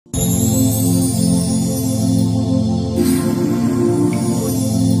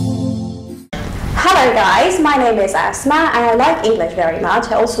guys, my name is Asma and I like English very much.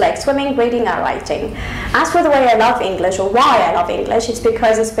 I also like swimming, reading and writing. As for the way I love English or why I love English, it's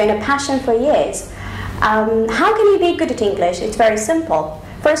because it's been a passion for years. How can you be good at English? It's very simple.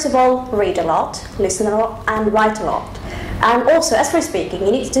 First of all, read a lot, listen a lot and write a lot. And also, as for speaking,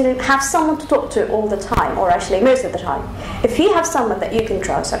 you need to have someone to talk to all the time, or actually most of the time. If you have someone that you can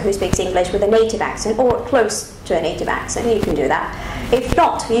trust or who speaks English with a native accent or close to a native accent, you can do that. If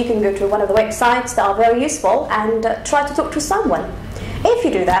not, you can go to one of the websites that are very useful and try to talk to someone. If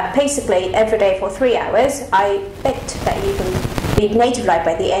you do that, basically every day for 3 hours, I bet that you can be native like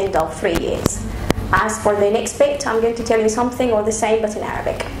by the end of 3 years. As for the next bit, I'm going to tell you something or the same but in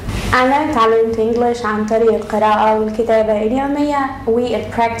Arabic. أنا تعلمت إنجليش عن طريق القراءة والكتابة اليومية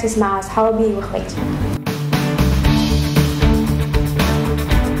والبراكتس مع أصحابي وإخواتي.